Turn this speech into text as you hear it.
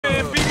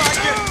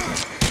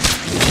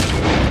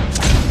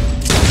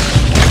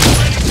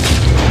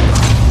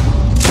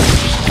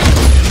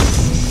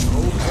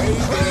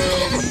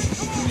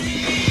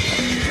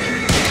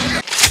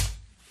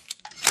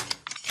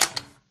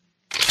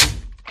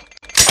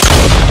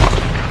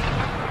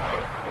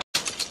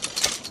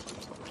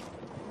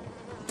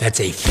That's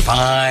a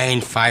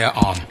fine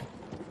firearm.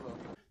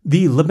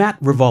 The Lemat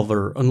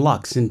Revolver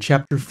unlocks in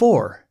Chapter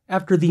 4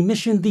 after the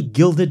mission The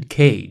Gilded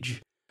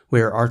Cage,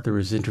 where Arthur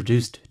is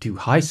introduced to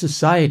high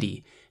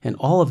society and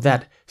all of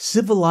that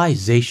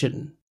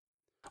civilization.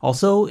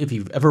 Also, if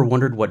you've ever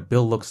wondered what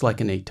Bill looks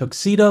like in a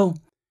tuxedo,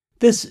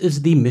 this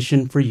is the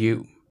mission for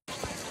you.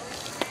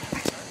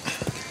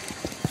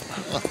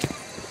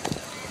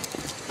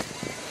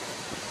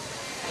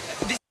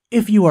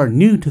 If you are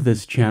new to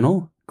this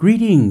channel,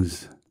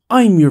 greetings!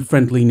 I'm your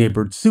friendly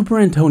neighbor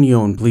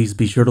Superantonio, and please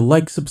be sure to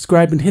like,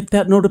 subscribe, and hit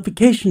that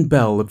notification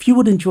bell if you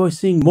would enjoy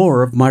seeing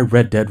more of my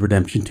Red Dead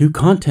Redemption 2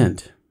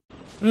 content.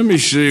 Let me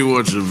see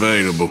what's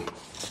available.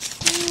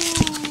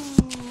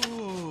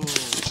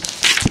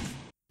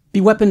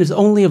 The weapon is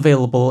only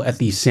available at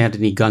the Saint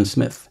Denis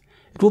Gunsmith.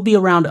 It will be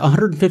around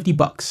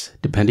 $150,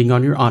 depending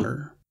on your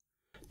honor.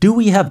 Do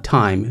we have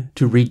time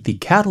to read the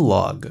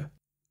catalog?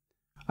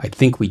 I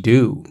think we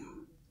do.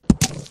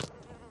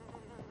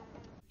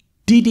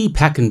 D.D.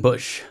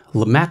 Packenbush,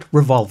 Lemat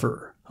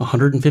Revolver,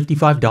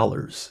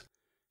 $155.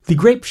 The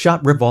Grape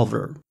Shot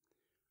Revolver.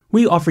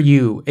 We offer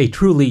you a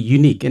truly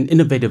unique and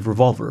innovative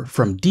revolver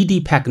from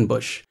D.D.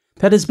 Packenbush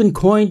that has been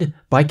coined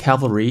by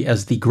cavalry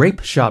as the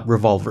Grape Shot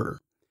Revolver.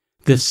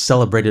 This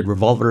celebrated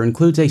revolver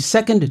includes a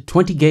second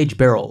 20-gauge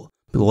barrel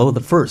below the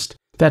first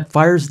that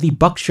fires the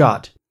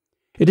buckshot.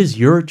 It is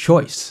your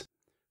choice.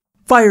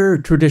 Fire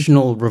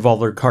traditional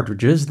revolver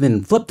cartridges,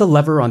 then flip the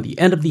lever on the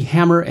end of the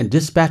hammer and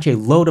dispatch a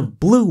load of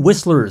blue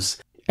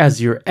whistlers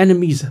as your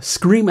enemies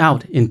scream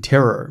out in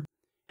terror.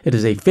 It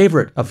is a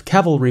favorite of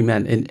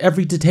cavalrymen in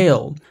every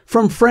detail,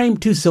 from frame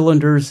to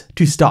cylinders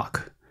to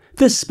stock.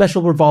 This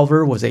special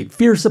revolver was a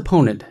fierce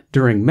opponent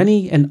during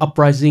many an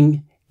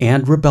uprising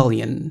and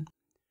rebellion.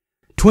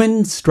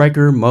 Twin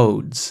striker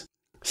modes.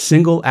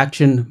 Single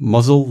action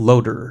muzzle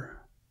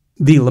loader.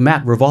 The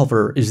Lemat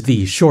Revolver is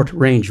the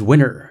short-range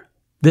winner.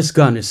 This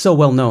gun is so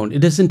well known,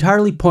 it is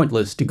entirely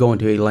pointless to go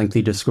into a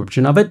lengthy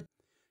description of it.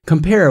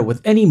 Compare with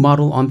any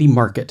model on the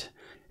market.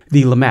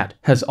 The Lemat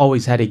has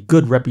always had a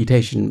good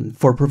reputation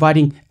for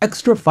providing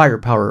extra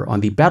firepower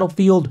on the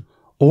battlefield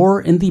or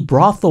in the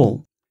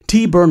brothel.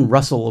 T. Burn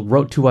Russell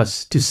wrote to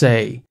us to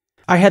say,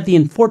 "I had the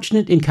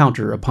unfortunate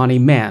encounter upon a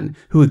man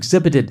who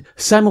exhibited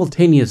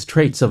simultaneous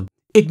traits of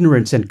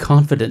ignorance and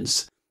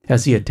confidence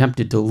as he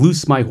attempted to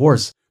loose my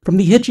horse from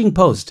the hitching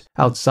post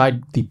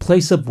outside the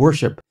place of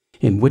worship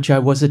in which I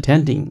was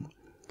attending.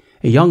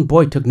 A young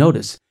boy took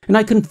notice, and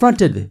I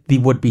confronted the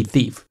would-be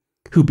thief,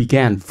 who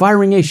began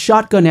firing a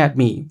shotgun at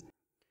me.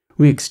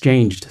 We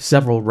exchanged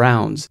several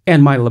rounds,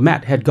 and my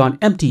Lemat had gone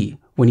empty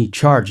when he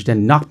charged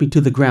and knocked me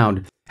to the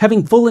ground,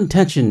 having full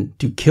intention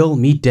to kill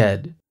me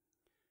dead.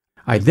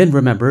 I then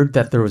remembered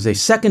that there was a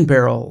second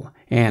barrel,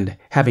 and,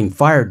 having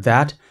fired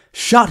that,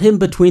 shot him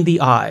between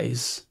the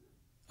eyes.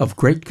 Of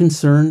great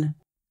concern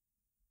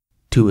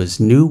to his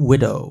new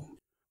widow."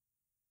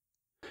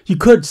 You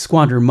could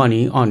squander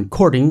money on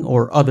courting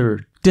or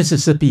other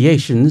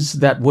disassociations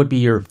that would be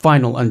your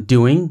final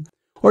undoing,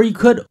 or you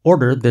could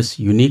order this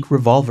unique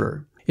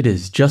revolver. It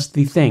is just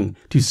the thing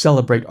to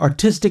celebrate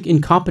artistic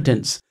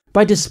incompetence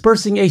by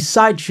dispersing a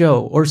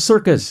sideshow or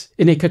circus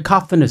in a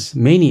cacophonous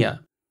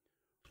mania,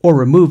 or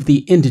remove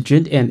the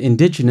indigent and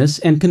indigenous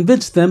and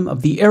convince them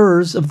of the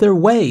errors of their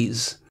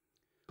ways.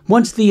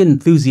 Once the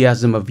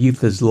enthusiasm of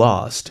youth is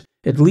lost,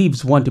 it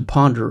leaves one to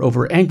ponder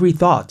over angry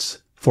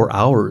thoughts for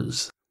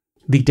hours.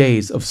 The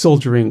days of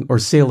soldiering or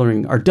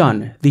sailoring are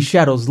done, the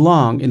shadows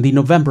long in the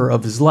November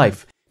of his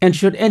life, and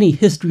should any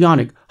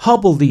histrionic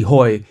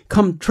hobbledehoy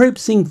come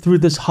traipsing through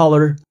this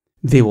holler,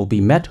 they will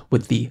be met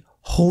with the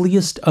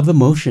holiest of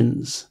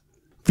emotions,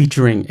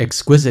 featuring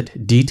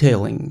exquisite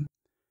detailing.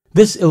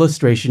 This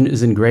illustration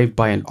is engraved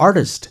by an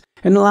artist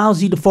and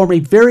allows you to form a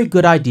very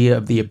good idea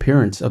of the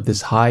appearance of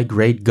this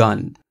high-grade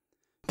gun.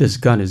 This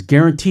gun is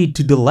guaranteed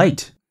to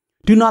delight.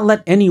 Do not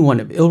let anyone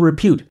of ill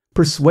repute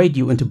persuade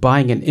you into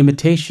buying an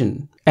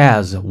imitation,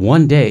 as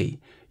one day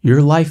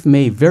your life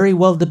may very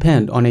well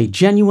depend on a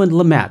genuine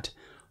Lemat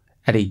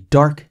at a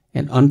dark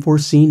and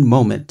unforeseen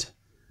moment.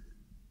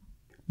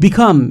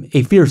 Become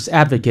a fierce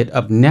advocate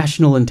of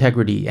national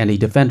integrity and a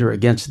defender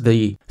against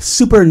the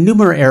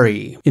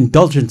supernumerary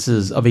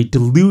indulgences of a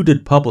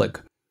deluded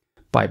public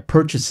by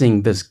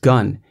purchasing this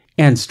gun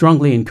and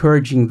strongly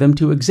encouraging them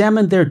to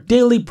examine their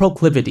daily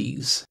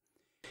proclivities.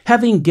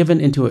 Having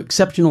given into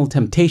exceptional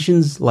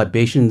temptations,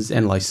 libations,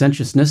 and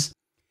licentiousness,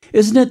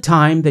 isn't it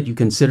time that you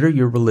consider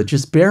your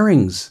religious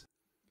bearings?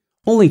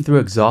 Only through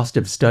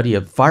exhaustive study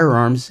of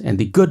firearms and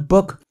the good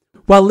book,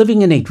 while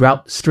living in a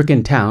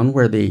drought-stricken town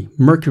where the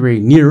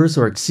mercury nears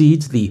or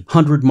exceeds the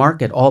 100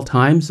 mark at all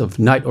times of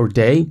night or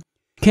day,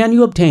 can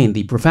you obtain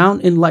the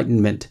profound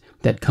enlightenment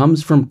that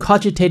comes from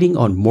cogitating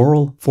on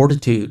moral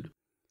fortitude.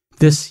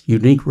 This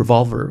unique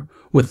revolver,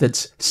 with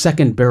its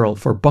second barrel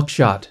for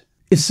buckshot,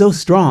 is so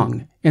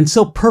strong and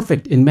so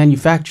perfect in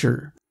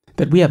manufacture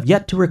that we have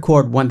yet to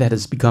record one that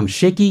has become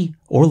shaky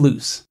or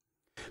loose.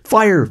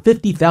 Fire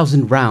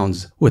 50,000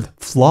 rounds with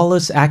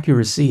flawless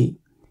accuracy,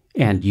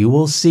 and you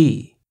will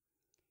see.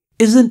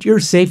 Isn't your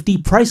safety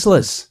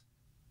priceless?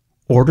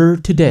 Order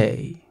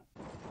today.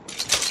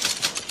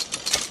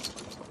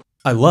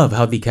 I love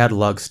how the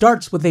catalog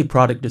starts with a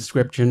product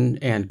description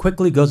and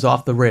quickly goes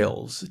off the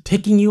rails,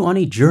 taking you on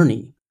a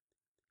journey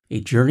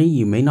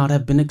you may not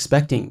have been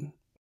expecting.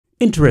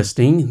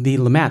 Interesting, the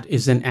Lemat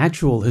is an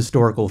actual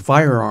historical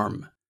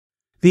firearm.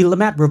 The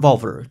Lemat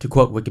Revolver, to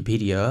quote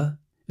Wikipedia,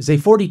 is a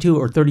 42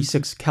 or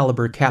 36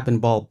 caliber cap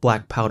and ball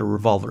black powder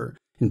revolver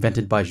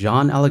invented by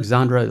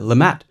Jean-Alexandre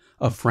Lemat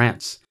of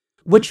France,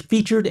 which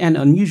featured an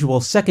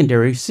unusual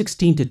secondary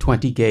 16 to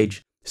 20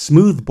 gauge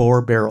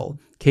smooth-bore barrel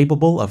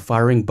capable of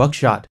firing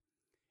buckshot.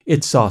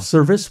 It saw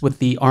service with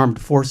the armed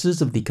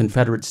forces of the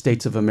Confederate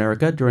States of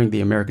America during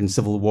the American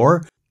Civil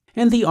War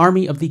and the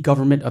Army of the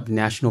Government of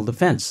National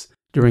Defense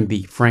during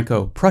the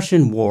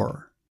Franco-Prussian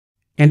War.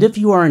 And if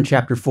you are in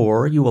Chapter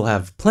 4, you will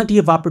have plenty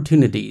of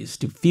opportunities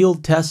to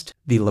field test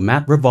the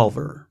Lemat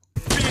Revolver.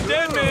 Be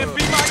dead, man.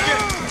 Be my guest.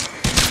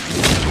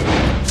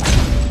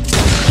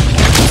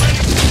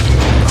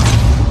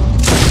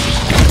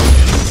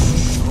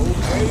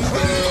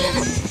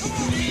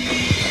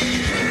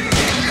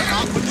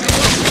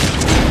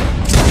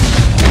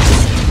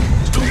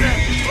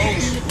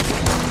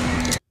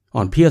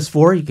 On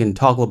PS4, you can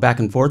toggle back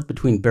and forth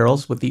between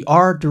barrels with the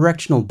R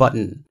directional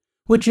button,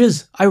 which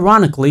is,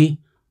 ironically,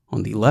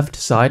 on the left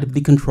side of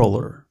the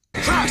controller.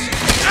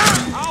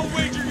 I'll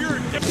wager you're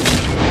a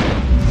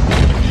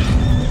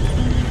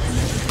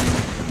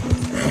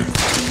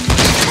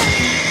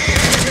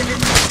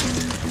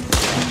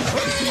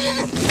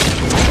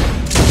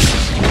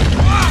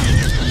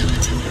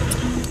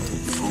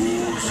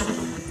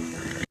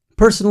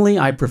Personally,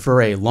 I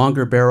prefer a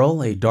longer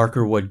barrel, a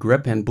darker wood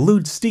grip, and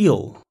blued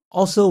steel.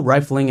 Also,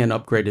 rifling and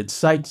upgraded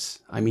sights.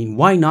 I mean,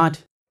 why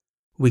not?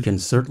 We can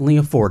certainly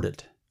afford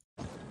it.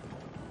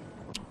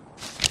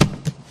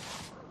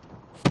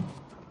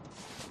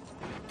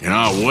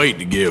 Cannot wait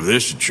to give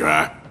this a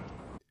try.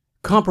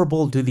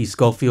 Comparable to the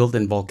Schofield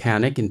and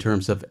Volcanic in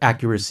terms of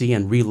accuracy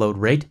and reload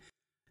rate,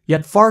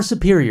 yet far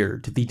superior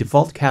to the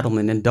default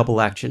Cattleman and Double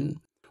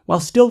Action, while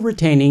still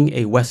retaining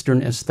a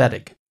Western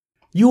aesthetic.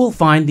 You will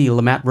find the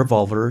Lemat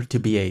Revolver to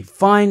be a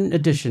fine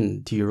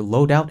addition to your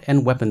loadout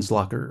and weapons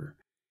locker.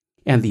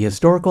 And the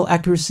historical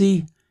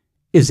accuracy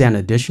is an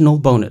additional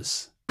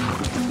bonus.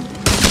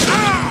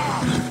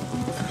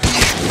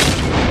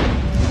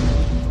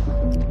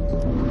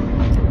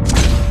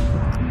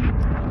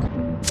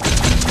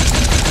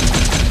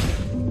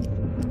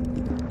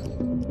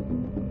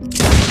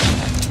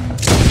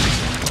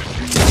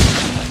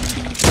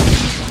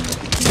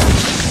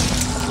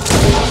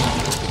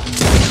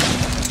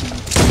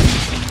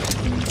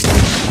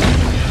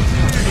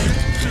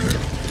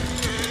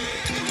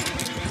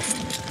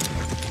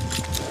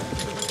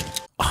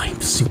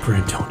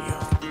 Superantonio.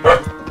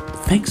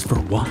 Thanks for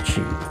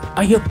watching.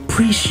 I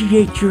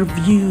appreciate your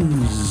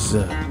views.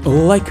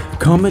 Like,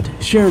 comment,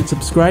 share, and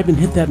subscribe, and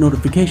hit that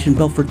notification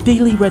bell for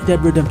daily Red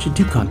Dead Redemption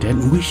 2 content,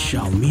 and we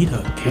shall meet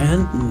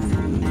again.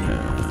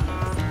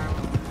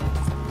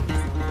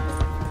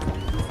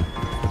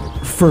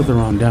 Further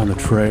on down the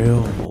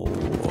trail.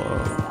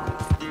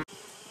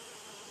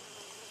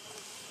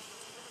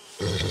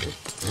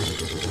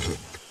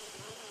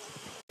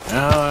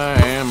 Now I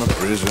am a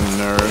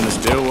prisoner in the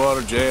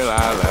Stillwater jail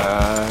I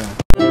lie.